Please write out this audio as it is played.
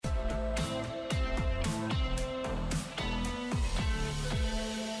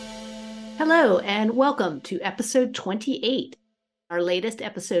Hello, and welcome to episode 28, our latest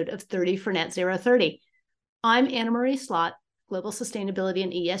episode of 30 for Net Zero 30. I'm Anna Marie Slott, Global Sustainability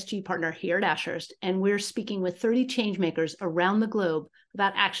and ESG Partner here at Ashurst, and we're speaking with 30 changemakers around the globe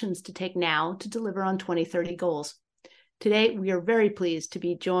about actions to take now to deliver on 2030 goals. Today, we are very pleased to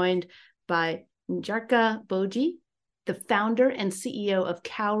be joined by Njarka Boji, the founder and CEO of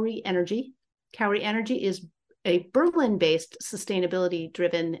Cowrie Energy. Cowrie Energy is a Berlin-based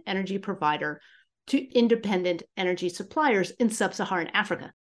sustainability-driven energy provider to independent energy suppliers in Sub-Saharan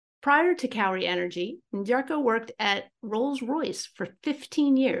Africa. Prior to Cowrie Energy, Njarka worked at Rolls-Royce for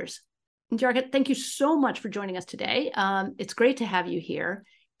 15 years. Njarka, thank you so much for joining us today. It's great to have you here.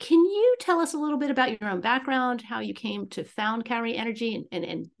 Can you tell us a little bit about your own background, how you came to found Cowrie Energy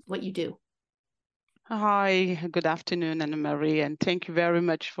and what you do? Hi, good afternoon, Anna Marie, and thank you very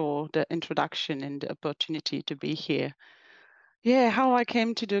much for the introduction and the opportunity to be here. Yeah, how I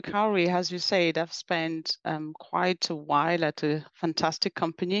came to do Cowrie, as you said, I've spent quite a while at a fantastic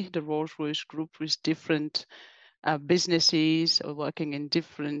company, the Rolls-Royce Group, with different businesses working in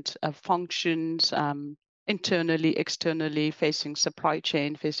different functions, internally, externally, facing supply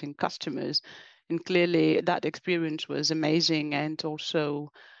chain, facing customers. And clearly that experience was amazing and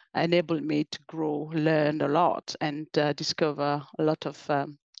also enabled me to grow, learn a lot, and discover a lot of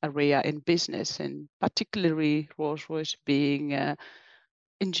area in business, and particularly Rolls-Royce being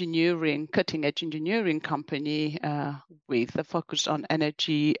engineering, cutting-edge engineering company with a focus on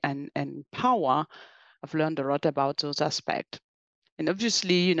energy and power. I've learned a lot about those aspects. And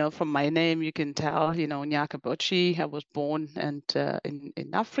obviously, from my name, you can tell, Nyaka Bochi, I was born and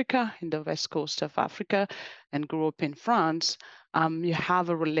in Africa, in the west coast of Africa, and grew up in France. You have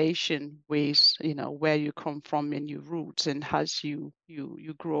a relation with, where you come from and your roots, and as you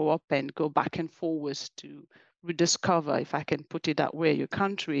grow up and go back and forwards to rediscover, if I can put it that way, your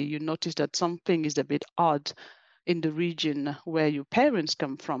country, you notice that something is a bit odd in the region where your parents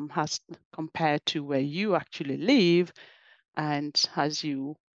come from as compared to where you actually live. And as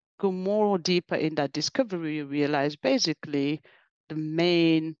you go more deeper in that discovery, you realize basically the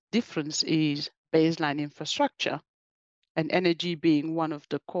main difference is baseline infrastructure, and energy being one of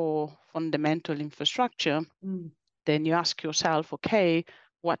the core fundamental infrastructure. Then you ask yourself, okay,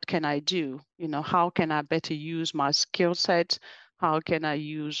 what can I do? How can I better use my skill set? How can I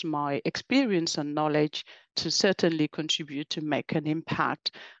use my experience and knowledge to certainly contribute to make an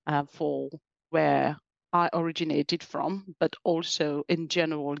impact for where I originated from, but also in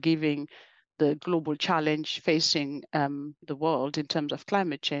general, giving the global challenge facing the world in terms of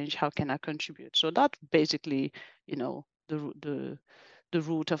climate change, how can I contribute? So that's basically, the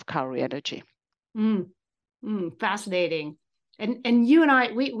root of Cowrie Energy. Fascinating. And you and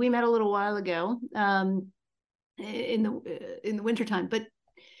I, we met a little while ago in the wintertime, but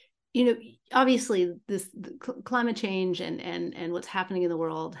obviously the climate change and what's happening in the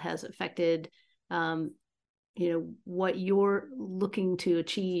world has affected what you're looking to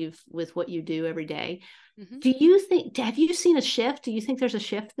achieve with what you do every day. Mm-hmm. Have you seen a shift? Do you think there's a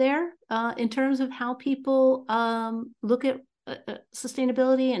shift there in terms of how people look at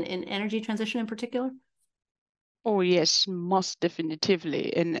sustainability and energy transition in particular? Oh yes, most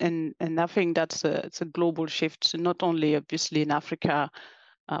definitively, and I think it's a global shift. So not only obviously in Africa,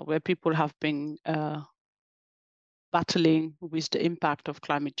 where people have been battling with the impact of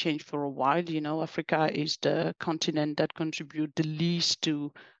climate change for a while. Africa is the continent that contributes the least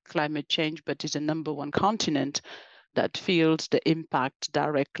to climate change, but is the number one continent that feels the impact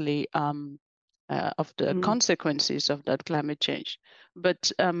directly of the consequences of that climate change.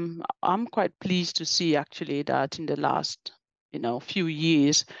 But I'm quite pleased to see actually that in the last, few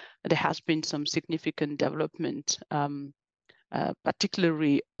years, there has been some significant development,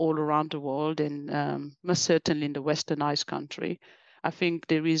 particularly all around the world, and most certainly in the westernized country. I think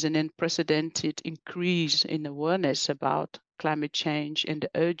there is an unprecedented increase in awareness about climate change and the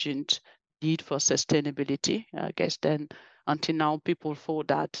urgent need for sustainability. I guess then until now, people thought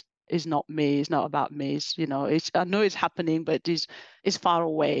that it's not me, it's not about me. I know it's happening, but it's far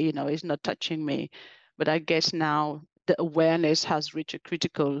away, it's not touching me. But I guess now the awareness has reached a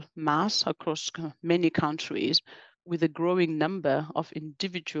critical mass across many countries, with a growing number of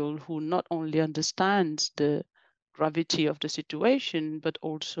individuals who not only understands the gravity of the situation, but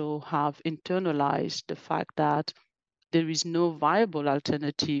also have internalized the fact that there is no viable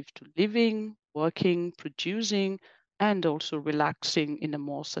alternative to living, working, producing, and also relaxing in a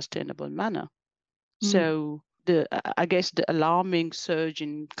more sustainable manner. So I guess the alarming surge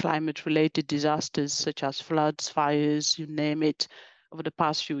in climate-related disasters such as floods, fires, you name it, over the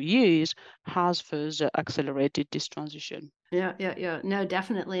past few years has further accelerated this transition. Yeah. No,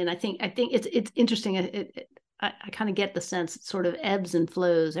 definitely. And I think it's interesting. I kind of get the sense it sort of ebbs and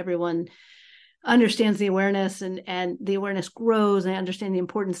flows. Everyone understands the awareness, and the awareness grows, and I understand the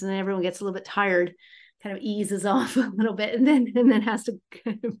importance, and then everyone gets a little bit tired, kind of eases off a little bit, and then has to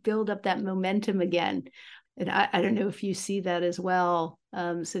build up that momentum again. And I don't know if you see that as well,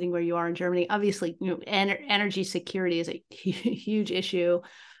 sitting where you are in Germany. Obviously, energy security is a huge issue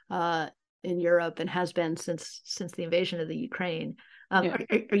in Europe, and has been since the invasion of the Ukraine. Yeah.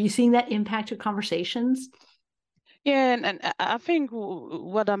 Are you seeing that impact your conversations? Yeah, and I think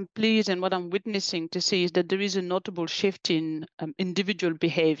what I'm pleased and what I'm witnessing to see is that there is a notable shift in individual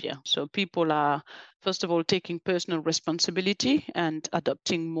behavior. So people are, first of all, taking personal responsibility and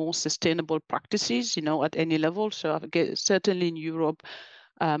adopting more sustainable practices, at any level. So I guess certainly in Europe,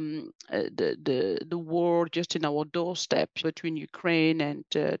 the war just in our doorstep between Ukraine and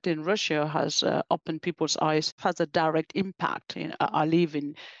then Russia has opened people's eyes, has a direct impact. I live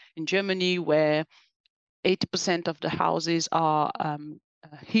in Germany, where 80% of the houses are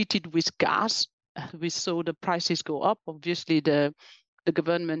heated with gas. We saw the prices go up. Obviously, the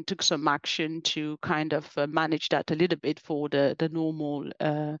government took some action to kind of manage that a little bit for the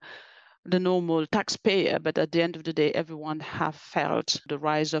normal taxpayer. But at the end of the day, everyone have felt the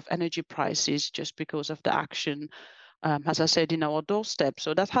rise of energy prices just because of the action, as I said, in our doorstep.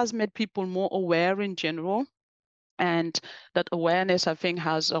 So that has made people more aware in general. And that awareness, I think,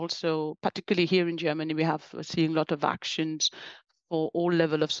 has also, particularly here in Germany, we have seen a lot of actions for all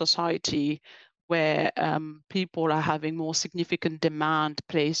level of society, where people are having more significant demand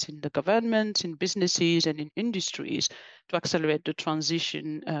placed in the government, in businesses, and in industries to accelerate the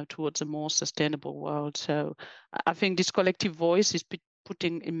transition towards a more sustainable world. So I think this collective voice is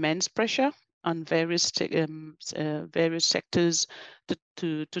putting immense pressure on various sectors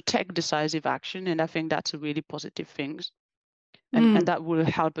to take decisive action, and I think that's a really positive thing, and that will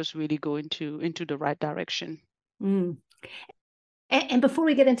help us really go into the right direction. And before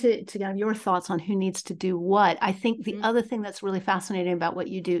we get into kind of your thoughts on who needs to do what, I think the other thing that's really fascinating about what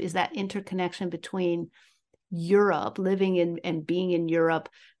you do is that interconnection between Europe, living in and being in Europe,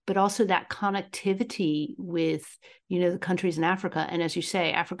 but also that connectivity with, the countries in Africa. And as you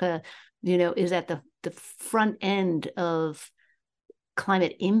say, Africa, is at the front end of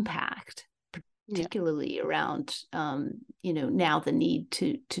climate impact, particularly around, now the need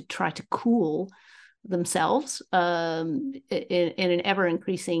to try to cool themselves in an ever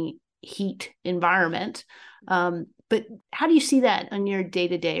increasing heat environment. But how do you see that on your day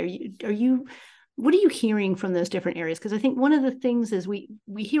to day? What are you hearing from those different areas? Because I think one of the things is we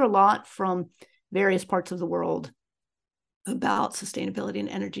hear a lot from various parts of the world about sustainability and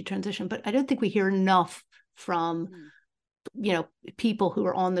energy transition, but I don't think we hear enough from people who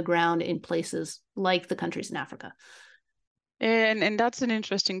are on the ground in places like the countries in Africa. And that's an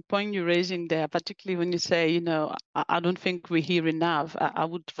interesting point you're raising there, particularly when you say, I don't think we hear enough. I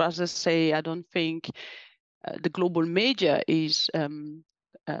would rather say I don't think the global media is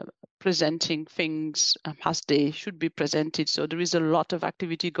presenting things as they should be presented. So there is a lot of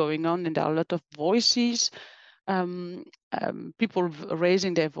activity going on, and there are a lot of voices. People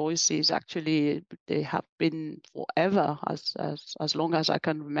raising their voices. Actually, they have been forever, as long as I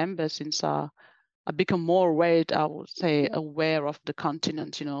can remember, since I become more aware, I would say, aware of the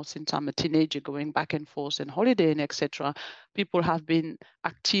continent, since I'm a teenager, going back and forth and holidaying, etc. People have been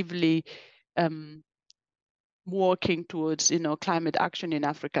actively working towards climate action in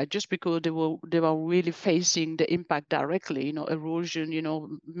Africa, just because they were really facing the impact directly.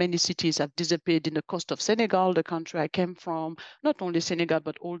 Erosion. Many cities have disappeared in the coast of Senegal, the country I came from. Not only Senegal,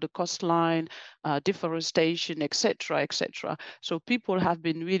 but all the coastline, deforestation, etc., etc. So people have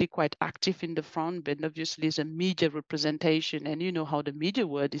been really quite active in the front, but obviously it's a media representation, and you know how the media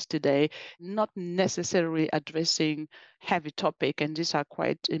world is today, not necessarily addressing heavy topic, and these are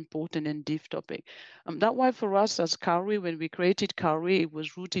quite important and deep topic. That's why for us as Kauri, when we created Kauri, it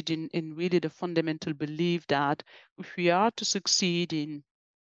was rooted in really the fundamental belief that if we are to succeed in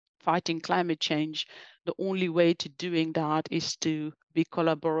fighting climate change, the only way to doing that is to be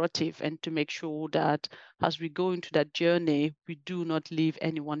collaborative and to make sure that as we go into that journey, we do not leave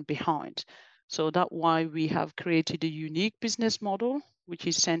anyone behind. So that's why we have created a unique business model, which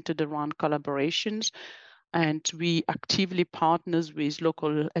is centered around collaborations, and we actively partners with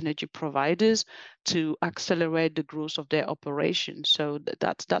local energy providers to accelerate the growth of their operations. So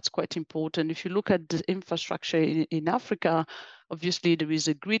that's quite important. If you look at the infrastructure in Africa, obviously there is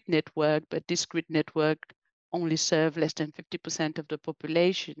a grid network, but this grid network only serves less than 50% of the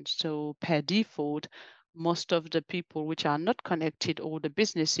population. So per default, most of the people which are not connected or the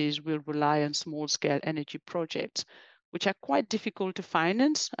businesses will rely on small scale energy projects. which are quite difficult to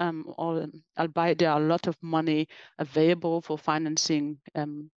finance, albeit there are a lot of money available for financing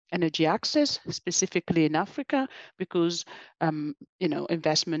energy access, specifically in Africa, because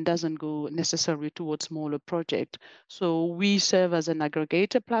investment doesn't go necessarily towards smaller projects. So we serve as an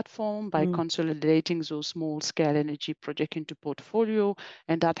aggregator platform by consolidating those small-scale energy projects into portfolio,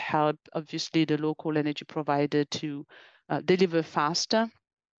 and that help obviously the local energy provider to deliver faster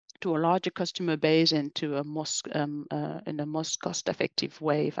to a larger customer base and to a most in a most cost-effective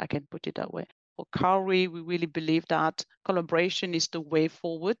way, if I can put it that way. For Cowrie, we really believe that collaboration is the way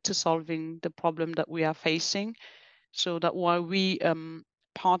forward to solving the problem that we are facing. So that while we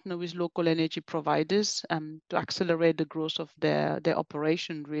partner with local energy providers to accelerate the growth of their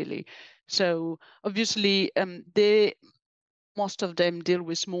operation, really. So obviously, most of them deal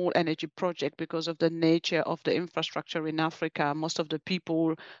with small energy projects because of the nature of the infrastructure in Africa. Most of the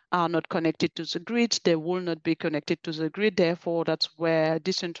people are not connected to the grid. They will not be connected to the grid. Therefore, that's where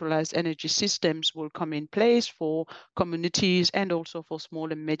decentralized energy systems will come in place for communities and also for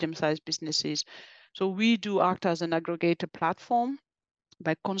small and medium-sized businesses. So we do act as an aggregator platform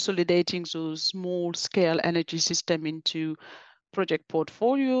by consolidating those small-scale energy system into project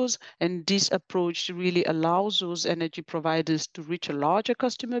portfolios. And this approach really allows those energy providers to reach a larger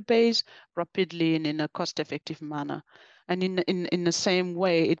customer base rapidly and in a cost-effective manner. And in the same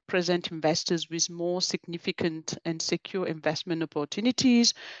way, it presents investors with more significant and secure investment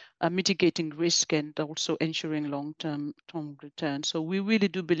opportunities, mitigating risk and also ensuring long-term return. So we really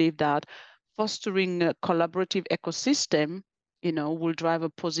do believe that fostering a collaborative ecosystem will drive a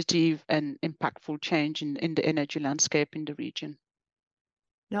positive and impactful change in the energy landscape in the region.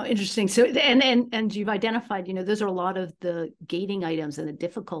 No, interesting. So, and you've identified, those are a lot of the gating items and the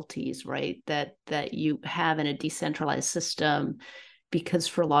difficulties, right? That you have in a decentralized system, because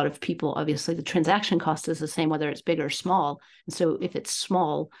for a lot of people, obviously the transaction cost is the same, whether it's big or small. And so if it's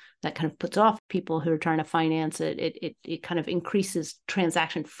small, that kind of puts off people who are trying to finance it. It kind of increases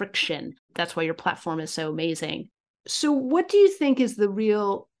transaction friction. That's why your platform is so amazing. So what do you think is the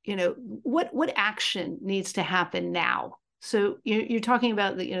real, what action needs to happen now? So you're talking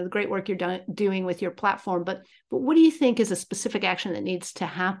about the great work you're doing with your platform, but what do you think is a specific action that needs to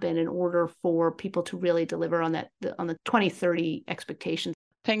happen in order for people to really deliver on on the 2030 expectations?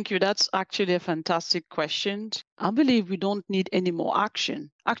 Thank you. That's actually a fantastic question. I believe we don't need any more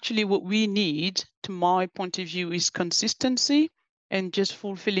action. Actually, what we need, to my point of view, is consistency and just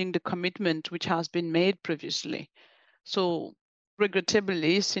fulfilling the commitment which has been made previously. So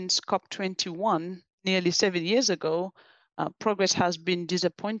regrettably, since COP21, nearly 7 years ago, progress has been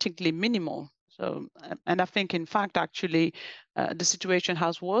disappointingly minimal. So, and I think, in fact, actually, the situation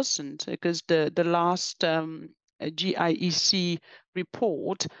has worsened because the last GIEC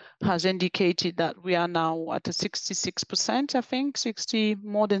report has indicated that we are now at a 66%, I think,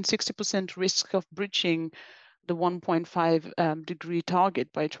 more than 60% risk of breaching the 1.5 degree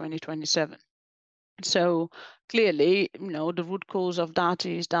target by 2027. So clearly, the root cause of that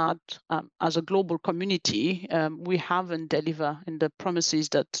is that as a global community, we haven't delivered in the promises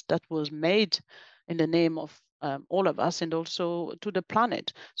that was made in the name of all of us and also to the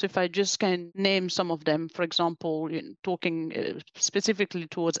planet. So if I just can name some of them, for example, talking specifically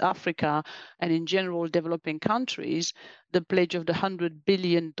towards Africa and in general developing countries, the pledge of the $100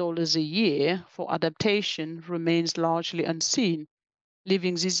 billion a year for adaptation remains largely unseen,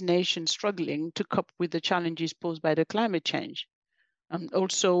 leaving these nations struggling to cope with the challenges posed by the climate change.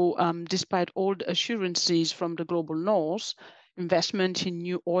 Also, despite all the assurances from the global north, investment in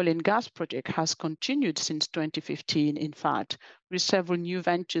new oil and gas projects has continued since 2015, in fact, with several new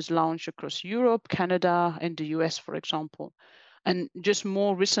ventures launched across Europe, Canada, and the US, for example. And just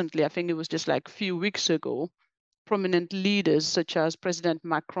more recently, I think it was just like a few weeks ago, prominent leaders such as President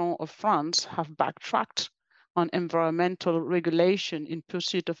Macron of France have backtracked on environmental regulation in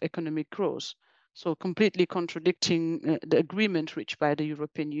pursuit of economic growth. So completely contradicting the agreement reached by the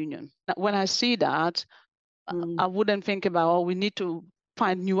European Union. Now, when I see that, I wouldn't think about, we need to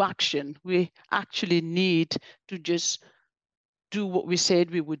find new action. We actually need to just do what we said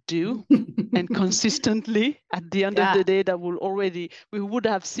we would do and consistently. At the end of the day, that we would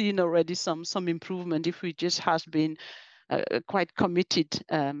have seen already some improvement if we just has been quite committed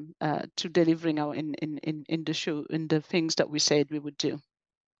to delivering in the things that we said we would do.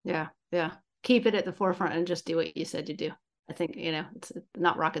 Yeah. Keep it at the forefront and just do what you said to do. I think, it's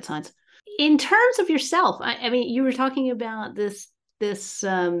not rocket science. In terms of yourself, I mean, you were talking about this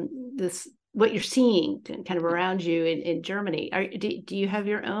what you're seeing kind of around you in Germany. Do you have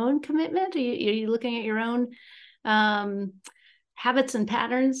your own commitment? Are you looking at your own habits and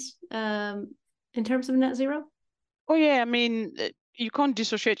patterns in terms of net zero? Oh yeah, I mean, you can't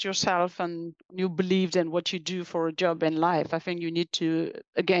dissociate yourself and your beliefs and what you do for a job in life. I think you need to,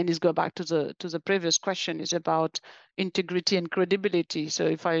 again, is go back to the previous question, is about integrity and credibility. So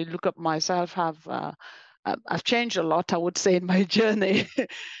if I look up myself, I've changed a lot, I would say, in my journey,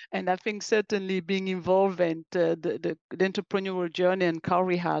 and I think certainly being involved in the entrepreneurial journey and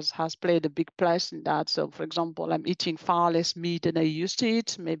Kauri has played a big place in that. So, for example, I'm eating far less meat than I used to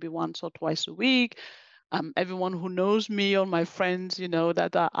eat, maybe once or twice a week. Everyone who knows me, all my friends,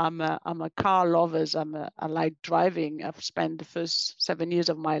 that I'm a car lovers. I like driving. I've spent the first 7 years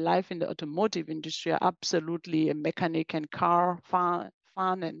of my life in the automotive industry. Absolutely a mechanic and car fan,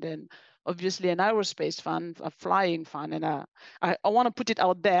 and then obviously an aerospace fan, a flying fan. And I want to put it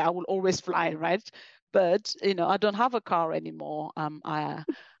out there. I will always fly, right? But I don't have a car anymore.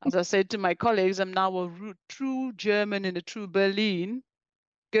 As I said to my colleagues, I'm now a true German and a true Berlin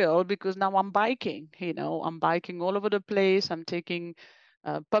girl because now I'm biking. I'm biking all over the place. I'm taking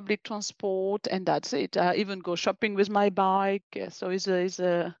public transport, and that's it. I even go shopping with my bike. So it's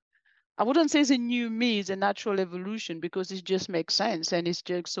a I wouldn't say it's a new me, it's a natural evolution because it just makes sense and it's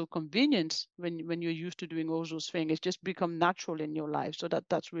just so convenient when you're used to doing all those things. It's just become natural in your life. So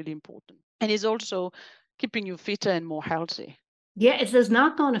that's really important. And it's also keeping you fitter and more healthy. Yeah, it's those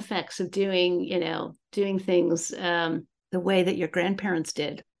knock-on effects of doing things the way that your grandparents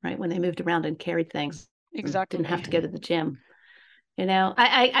did, right? When they moved around and carried things and didn't have to go Exactly. to the gym.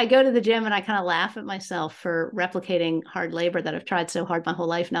 I go to the gym and I kind of laugh at myself for replicating hard labor that I've tried so hard my whole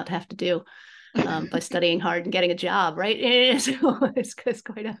life not to have to do by studying hard and getting a job, right? It's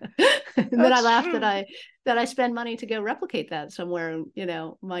quite a. And then I That's laugh true. that I spend money to go replicate that somewhere.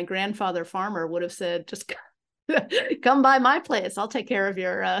 My grandfather farmer would have said, just come by my place. I'll take care of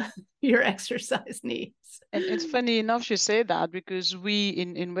your exercise needs. And it's funny enough you say that because we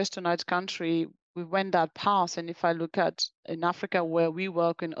in westernized country, we went that path. And if I look at in Africa where we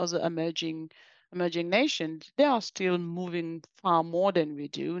work in other emerging nations, they are still moving far more than we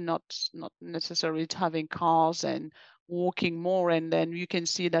do, not necessarily having cars and walking more. And then you can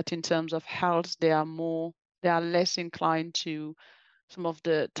see that in terms of health, they are less inclined to some of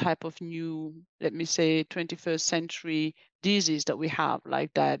the type of new, let me say, 21st century disease that we have,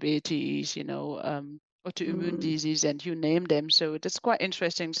 like diabetes, autoimmune disease, and you name them. So it's quite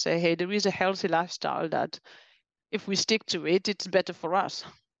interesting to say, hey, there is a healthy lifestyle that if we stick to it, it's better for us.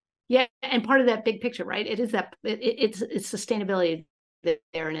 Yeah, and part of that big picture, right? It is that it's sustainability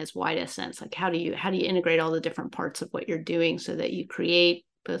there in its widest sense. Like how do you integrate all the different parts of what you're doing so that you create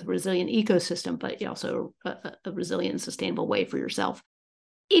both a resilient ecosystem, but also a resilient and sustainable way for yourself.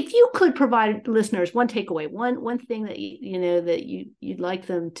 If you could provide listeners one takeaway, one thing that you'd like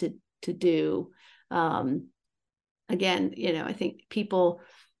them to do, again, I think people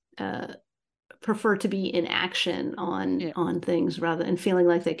prefer to be in action on things rather than feeling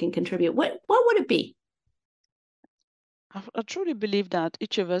like they can contribute. What would it be? I truly believe that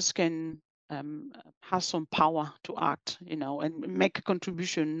each of us can has some power to act, and make a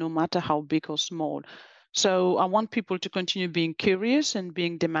contribution, no matter how big or small. So I want people to continue being curious and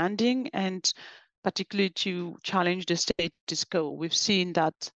being demanding, and particularly to challenge the status quo. We've seen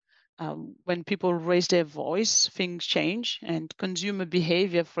that when people raise their voice, things change, and consumer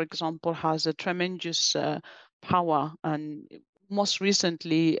behavior, for example, has a tremendous power. And most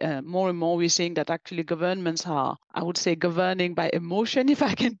recently, more and more, we're seeing that actually governments are, I would say, governing by emotion, if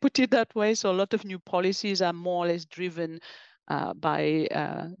I can put it that way. So a lot of new policies are more or less driven by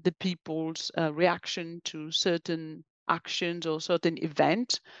the people's reaction to certain actions or certain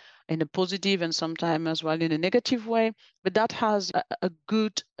event in a positive and sometimes as well in a negative way. But that has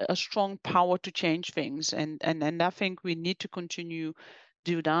a strong power to change things. And I think we need to continue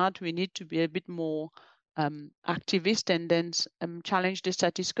do that. We need to be a bit more activist and then challenge the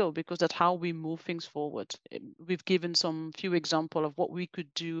status quo because that's how we move things forward. We've given some few examples of what we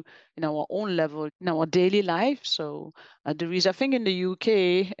could do in our own level in our daily life. So there is, I think, in the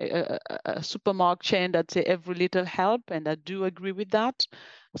UK, a supermarket chain that say every little help, and I do agree with that.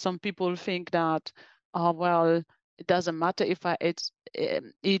 Some people think that, well, it doesn't matter if I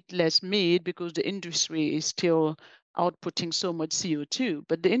eat less meat because the industry is still outputting so much CO2.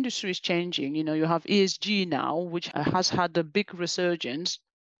 But the industry is changing. You have ESG now, which has had a big resurgence.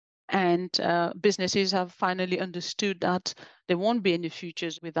 And businesses have finally understood that there won't be any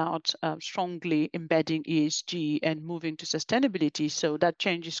futures without strongly embedding ESG and moving to sustainability. So that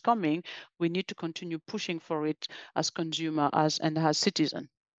change is coming. We need to continue pushing for it as consumer and as citizen.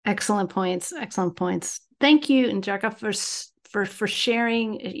 Excellent points. Excellent points. Thank you, Njaka, for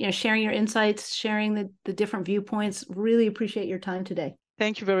sharing, sharing your insights, sharing the different viewpoints. Really appreciate your time today.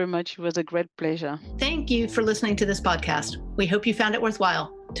 Thank you very much. It was a great pleasure. Thank you for listening to this podcast. We hope you found it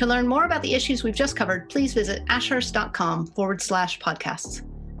worthwhile. To learn more about the issues we've just covered, please visit ashurst.com/podcasts.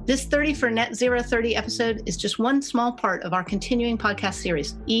 This 30 for Net Zero 30 episode is just one small part of our continuing podcast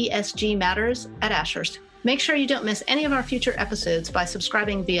series, ESG Matters at Ashurst. Make sure you don't miss any of our future episodes by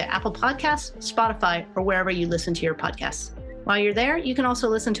subscribing via Apple Podcasts, Spotify, or wherever you listen to your podcasts. While you're there, you can also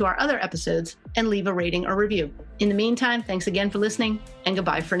listen to our other episodes and leave a rating or review. In the meantime, thanks again for listening, and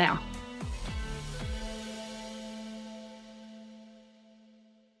goodbye for now.